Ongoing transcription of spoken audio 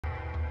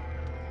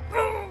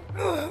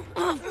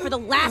the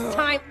last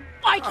time.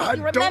 Why can't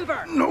you remember?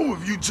 I don't know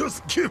if you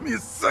just give me a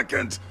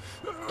second.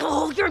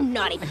 Oh, you're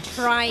not even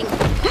trying.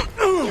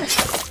 Oh,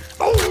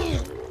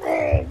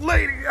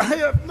 lady, I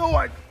have no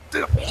idea.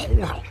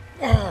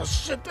 Oh,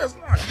 shit, that's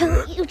not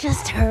good. You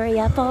just hurry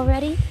up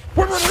already.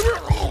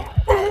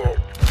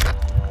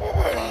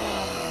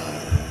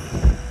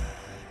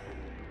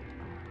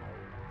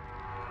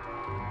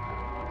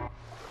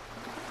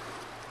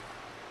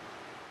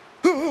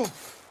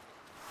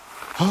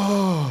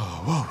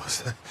 Oh, what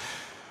was that?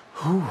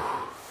 Whew.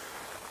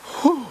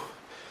 Whew.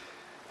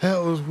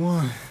 That was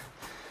one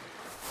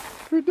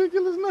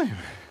ridiculous nightmare.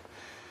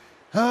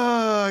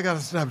 Oh, I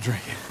gotta stop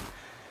drinking.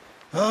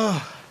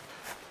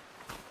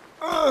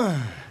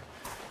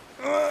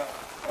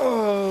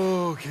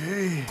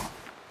 Okay.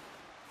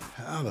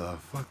 How the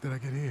fuck did I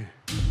get here?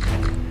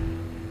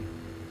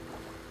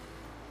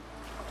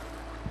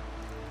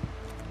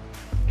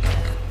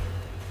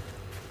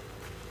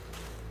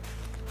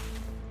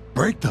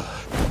 Break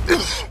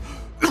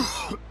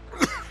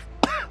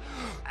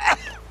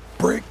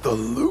the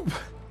loop?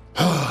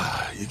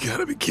 You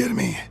gotta be kidding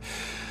me.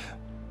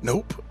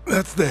 Nope,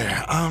 that's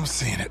there. I'm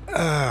seeing it.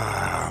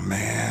 Ah,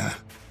 man.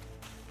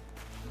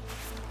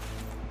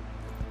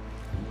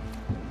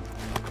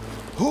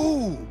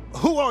 Who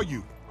are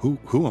you?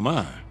 Who am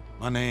I?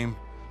 My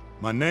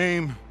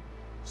name,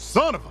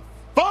 son of a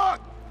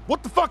fuck!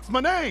 What the fuck's my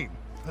name?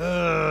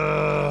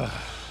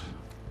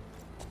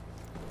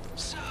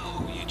 So,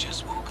 you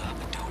just woke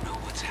up and don't know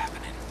what's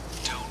happening.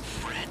 Don't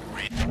fret,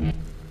 Rick.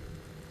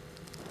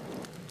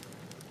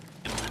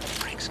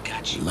 Frank's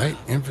got you. Light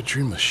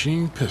infantry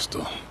machine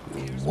pistol.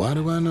 Why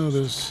do I know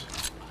this?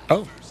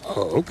 Oh,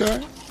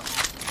 okay.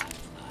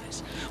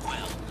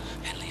 Well,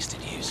 at least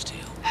it used to.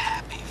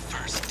 Happy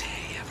first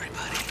day,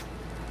 everybody.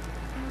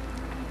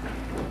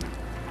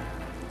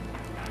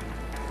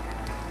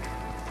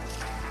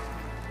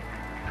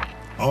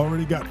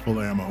 Already got full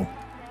ammo.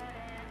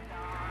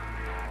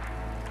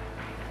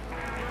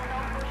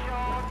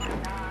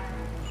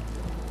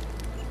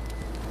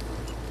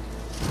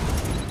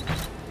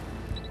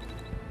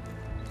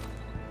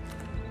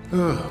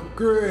 Oh,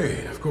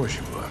 great. Of course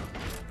you would.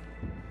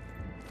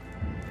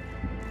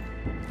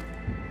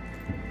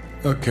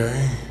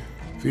 Okay.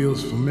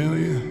 Feels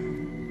familiar.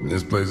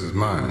 This place is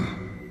mine.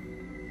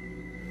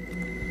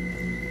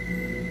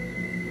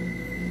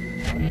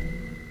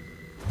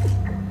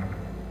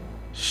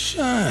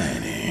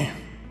 Shiny.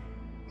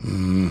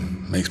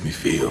 Makes me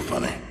feel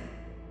funny.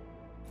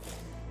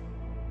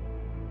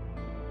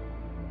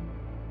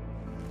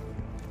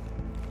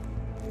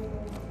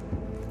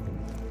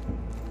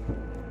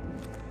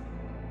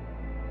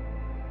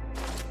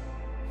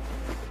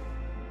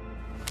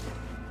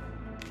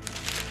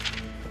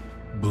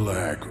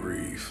 Black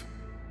Reef.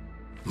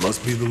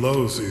 Must be the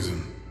low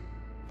season.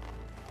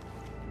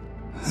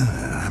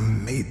 I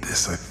made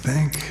this, I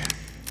think.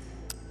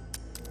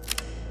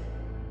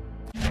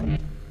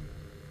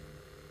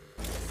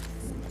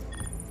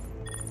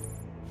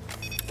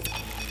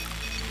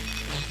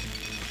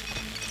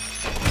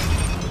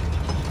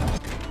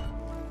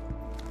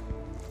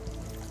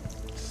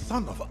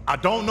 Son of a... I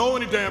don't know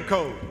any damn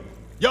code.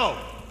 Yo,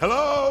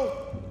 hello?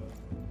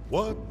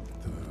 What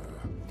the...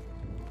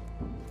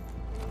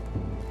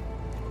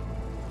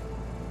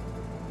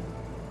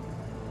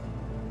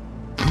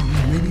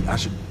 Maybe I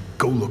should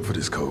go look for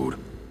this code.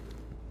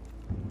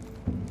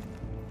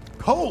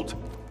 Colt?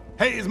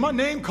 Hey, is my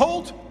name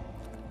Colt?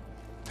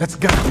 That's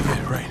gotta be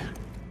it, right?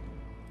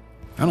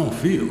 I don't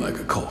feel like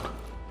a Colt.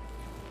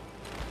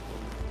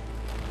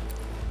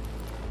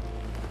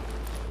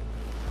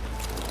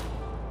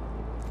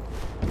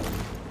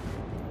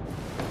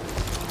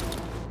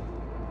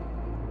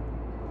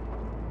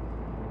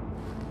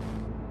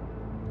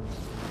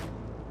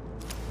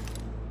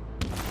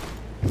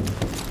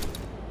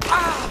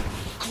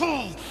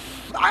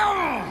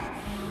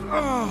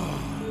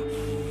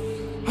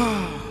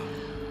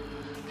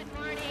 Good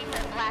morning,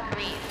 Black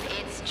Reef.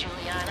 It's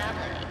Juliana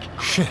Blake.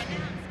 Shit,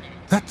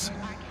 that's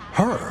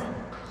her.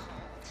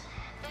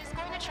 Who's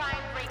going to try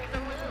and break the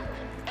loop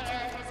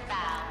and is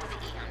bound to the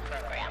Eon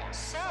program.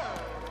 So,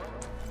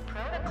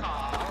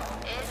 protocol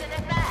is in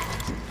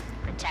effect.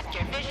 Protect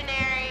your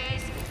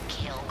visionaries,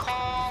 kill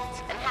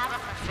cults, and have a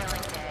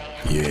fulfilling day.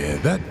 Yeah,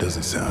 that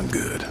doesn't sound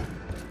good.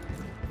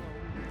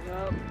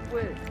 Up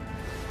with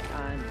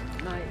kind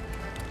of night.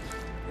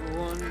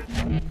 One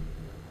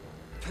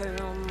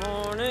pale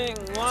morning,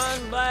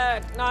 one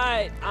black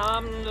night.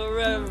 I'm the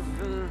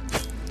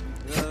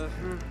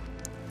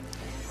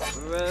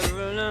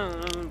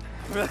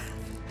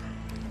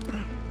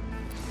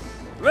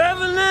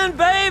Reverend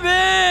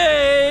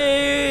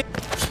baby!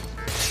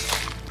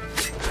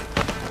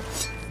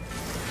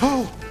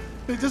 Oh,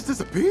 they just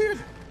disappeared?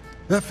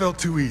 That felt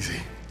too easy.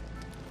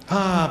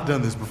 I've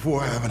done this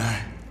before, haven't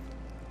I?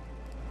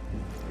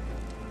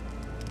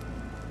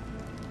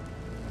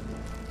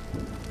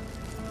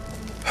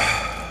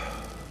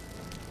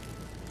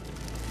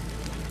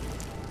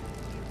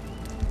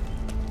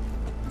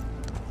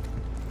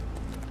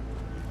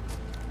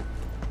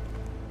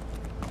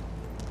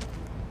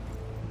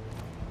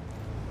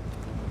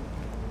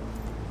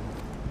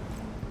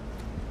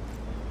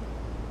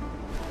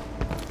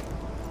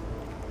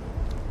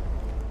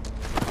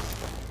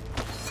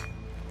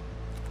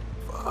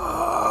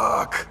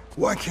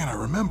 Why can't I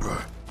remember?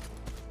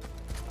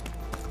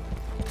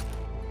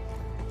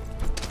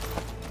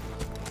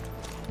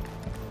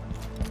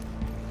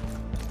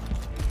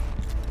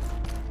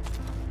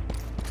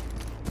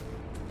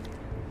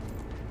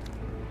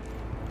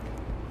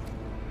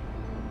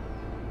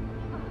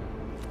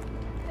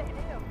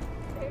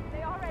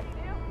 They already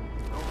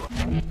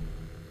do.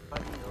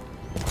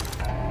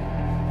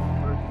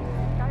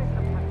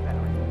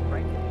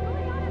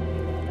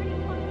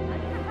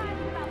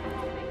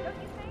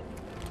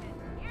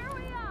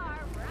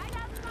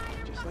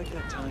 Just like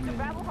that time in...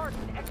 Gravel horse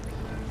and execute.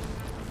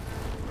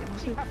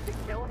 Was We it? have to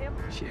kill him.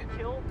 Shit.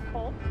 Kill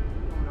Colt. I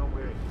don't know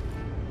where it...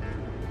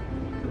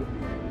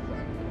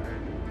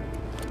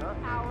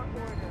 Our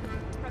order.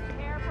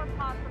 Prepare for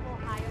possible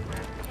high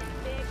alert in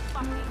big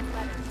fucking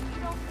letters.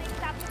 You don't think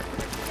that's what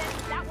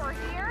represents that we're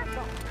here?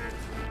 No.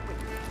 Wait,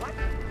 what?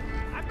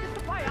 I'm just a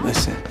biologist.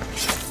 Listen.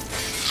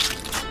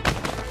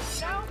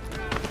 No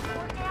food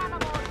or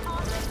animals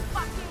on this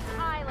fucking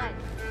island.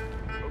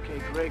 Okay,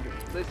 Gregor,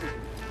 listen.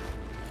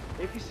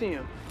 If you see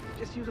him,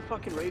 just use a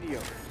fucking radio.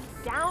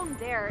 Down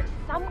there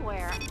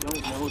somewhere. You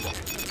don't know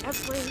that.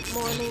 Every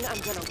morning I'm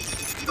gonna.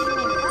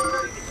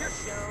 You're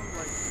down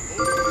like...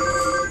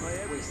 my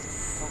waste of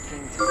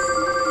fucking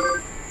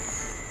time.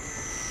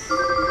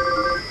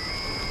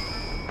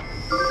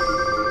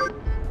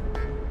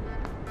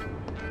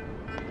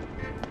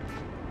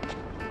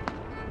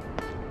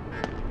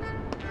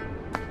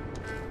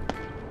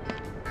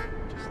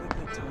 Just like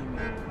that time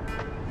in...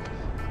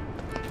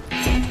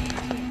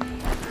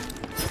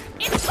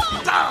 It's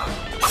Colt!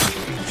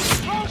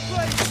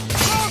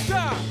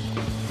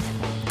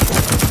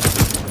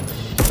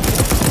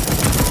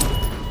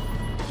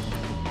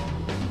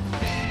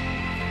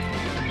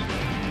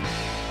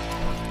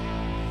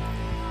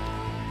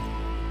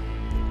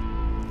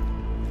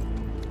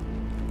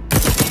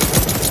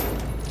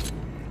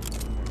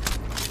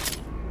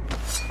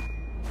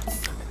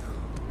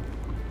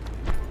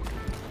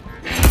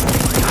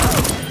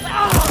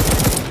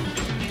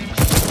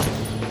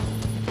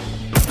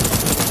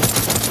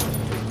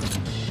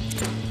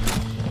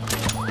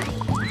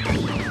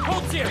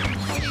 Colt's here!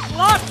 We need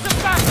lots of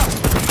backup!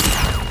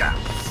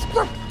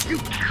 Colt, you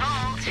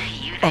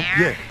Oh,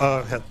 there?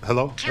 yeah.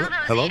 Hello? Kill those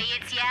Hello?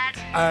 idiots yet?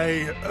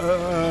 I,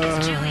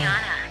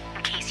 Juliana,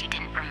 in case you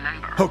didn't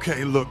remember.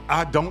 Okay, look,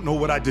 I don't know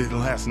what I did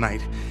last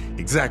night.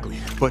 Exactly.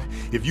 But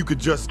if you could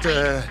just,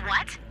 What?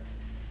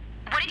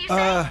 What did you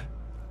say?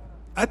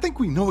 I think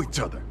we know each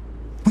other.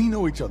 We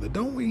know each other,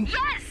 don't we?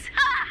 Yes!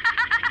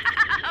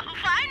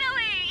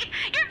 Finally!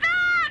 You're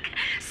back!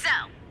 So,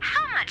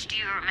 how much do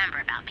you remember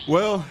about me?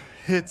 Well,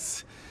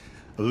 it's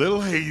a little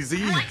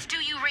hazy. What do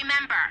you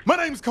remember? My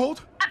name's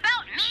Colt.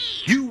 About me!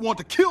 You want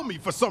to kill me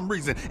for some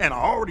reason, and I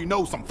already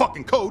know some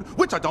fucking code,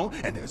 which I don't,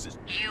 and there's this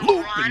You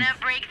loop wanna and-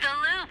 break the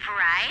loop,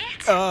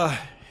 right?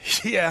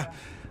 Yeah,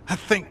 I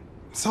think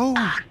so.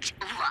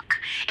 Look,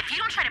 if you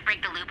don't try to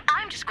break the loop,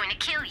 I'm just going to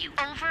kill you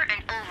over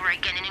and over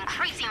again in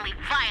increasingly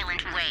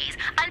violent ways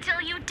until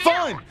you do.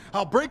 Fine,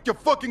 I'll break your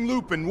fucking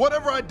loop, and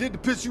whatever I did to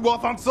piss you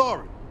off, I'm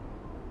sorry.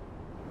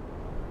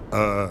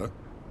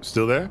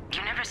 Still there?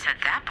 You never said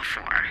that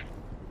before.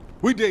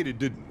 We dated,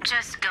 didn't we?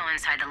 Just go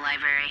inside the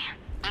library.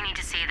 You need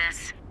to see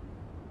this.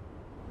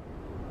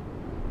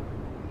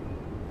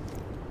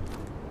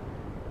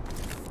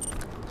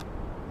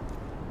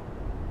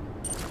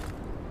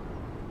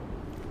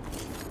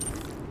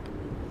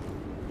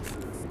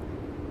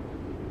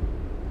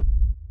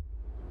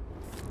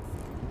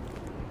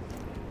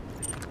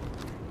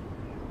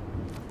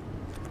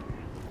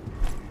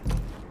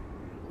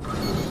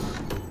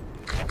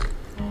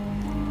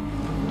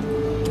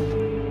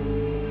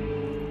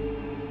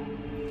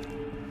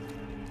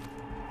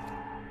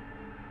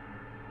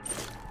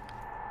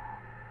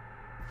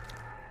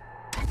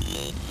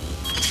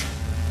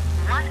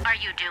 What are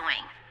you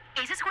doing?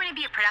 Is this going to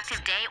be a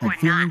productive day or I'm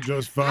feeling not?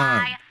 just fine.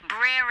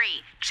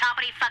 Library.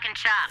 Choppity fucking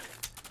chop.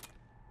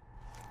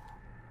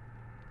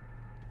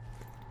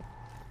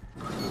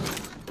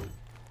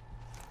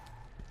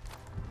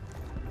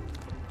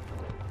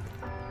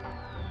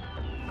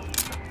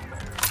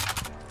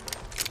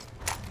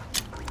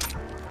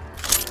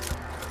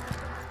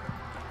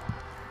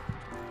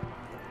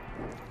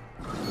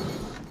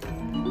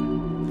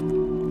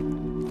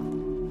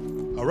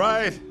 All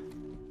right,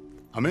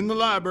 I'm in the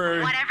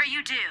library. Whatever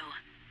you do,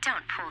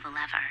 don't pull the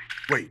lever.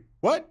 Wait,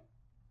 what?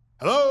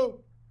 Hello?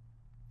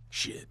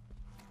 Shit.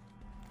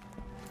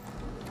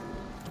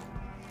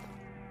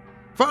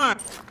 Fine.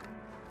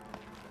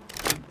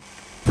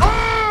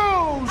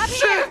 Oh,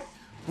 shit!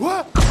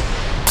 What?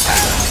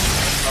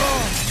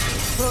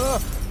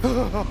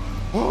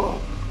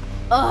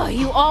 Oh,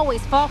 you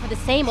always fall for the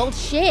same old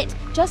shit.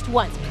 Just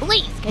once,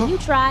 please. Can you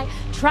try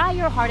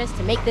your hardest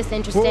to make this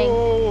interesting?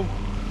 Whoa.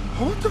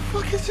 What the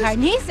fuck is this?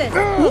 Carnices!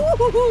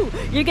 Ooh,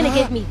 you're gonna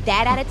give me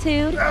that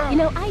attitude? You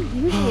know, I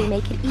usually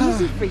make it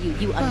easy for you,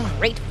 you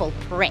ungrateful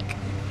prick.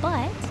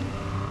 But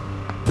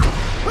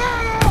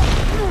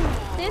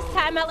this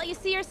time I'll let you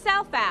see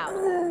yourself out.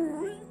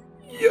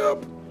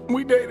 Yup,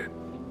 we dated.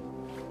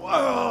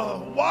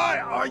 Why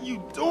are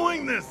you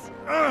doing this?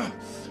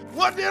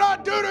 What did I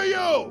do to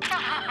you?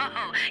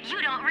 Oh,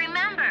 you don't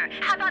remember.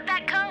 How about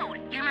that code?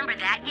 You remember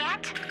that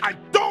yet? I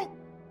don't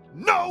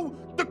know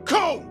the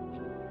code.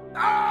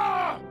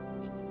 Ah!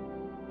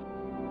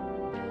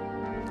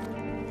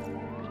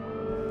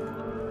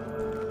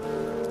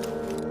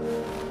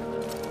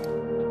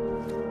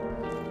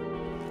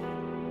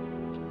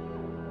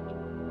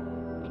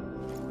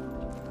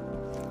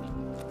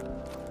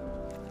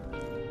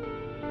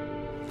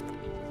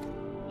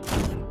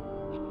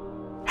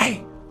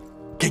 Hey,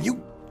 can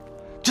you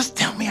just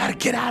tell me how to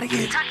get out of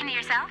here? Talking to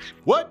yourself?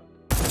 What?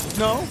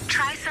 No?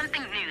 Try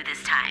something new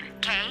this time,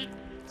 okay?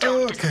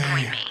 Don't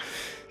disappoint me.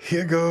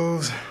 Here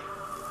goes.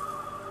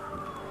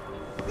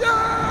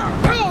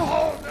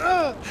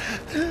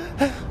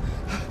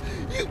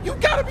 You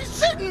gotta be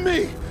shitting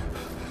me!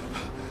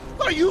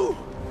 Are you?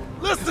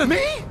 Listen.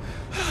 Me?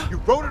 You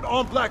wrote it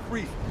on Black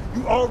Reef.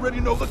 You already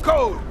know the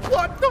code.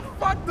 What the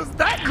fuck does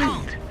that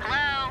mean?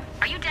 Hello?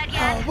 Are you dead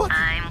yet? What?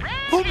 I'm waiting.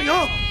 Pull me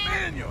up!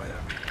 Man, you're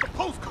a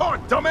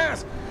postcard,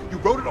 dumbass! You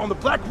wrote it on the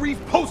Black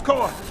Reef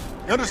postcard.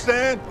 You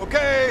understand?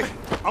 Okay.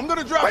 I'm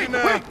gonna drop you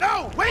now. Wait,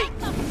 no! Wait! What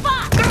the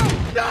fuck?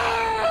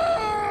 No!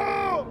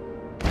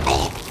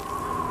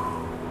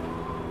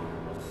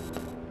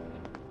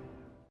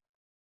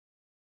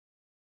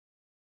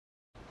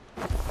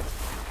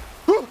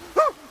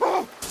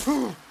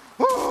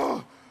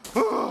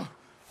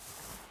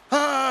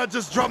 I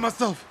just dropped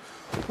myself.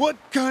 What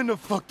kind of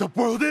fucked up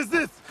world is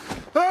this?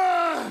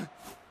 Ah!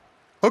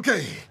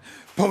 Okay,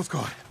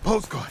 postcard.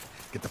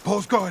 Get the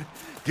postcard.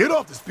 Get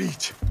off this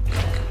beach.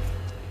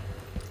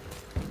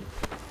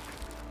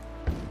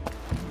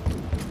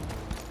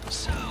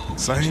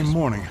 Same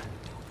morning,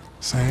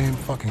 same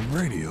fucking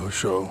radio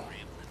show.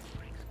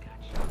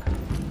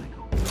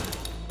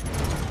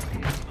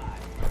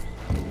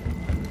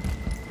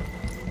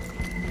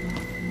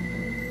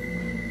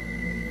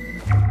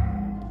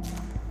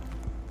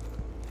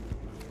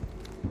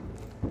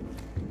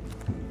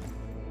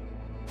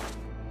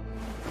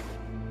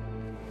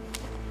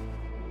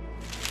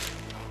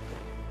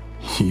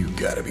 You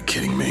gotta be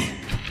kidding me.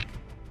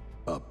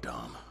 Up,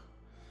 Dom.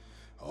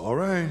 All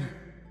right.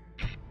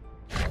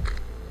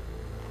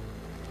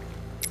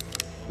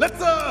 Let's,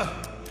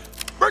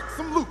 break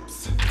some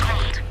loops.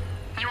 Hold.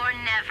 You're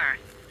never,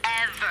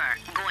 ever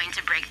going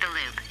to break the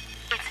loop.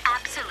 It's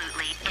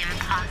absolutely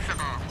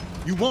impossible.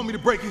 You want me to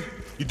break it?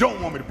 You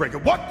don't want me to break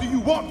it. What do you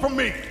want from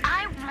me?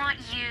 I want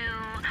you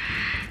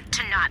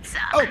to not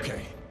suck.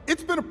 Okay,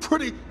 it's been a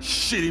pretty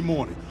shitty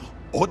morning.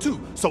 Or two,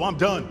 so I'm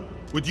done.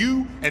 With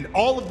you and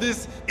all of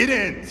this, it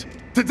ends.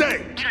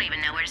 Today. You don't even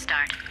know where to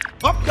start.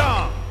 Up,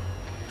 down.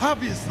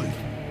 Obviously. Morning,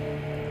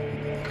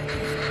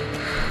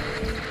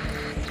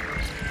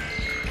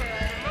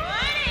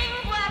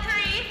 Black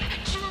Reef.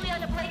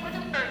 Juliana Blake with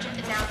an urgent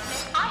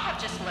announcement. I have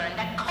just learned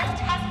that Colt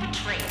has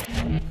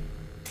betrayed.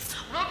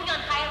 We'll be on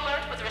high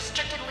alert with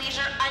restricted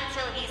leisure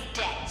until he's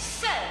dead.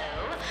 So,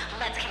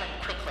 let's kill him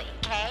quickly,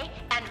 okay?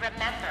 And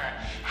remember,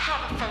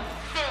 have a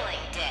fulfilling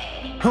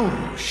day.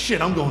 Oh,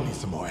 shit, I'm gonna need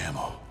some more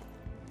ammo.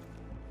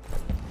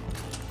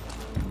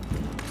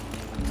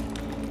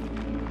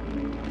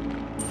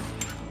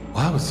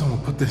 Why would someone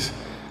put this?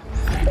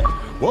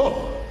 Whoa!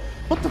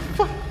 What the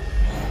fuck?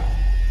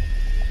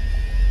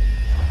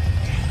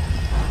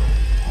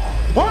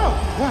 Wow!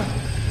 Wow!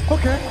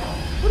 Okay.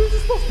 What is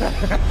this supposed to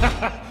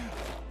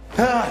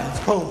be? It's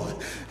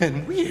cold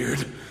and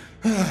weird.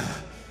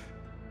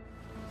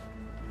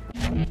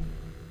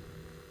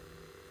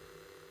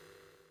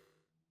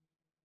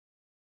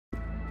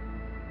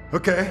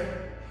 Okay,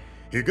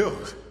 here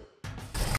goes.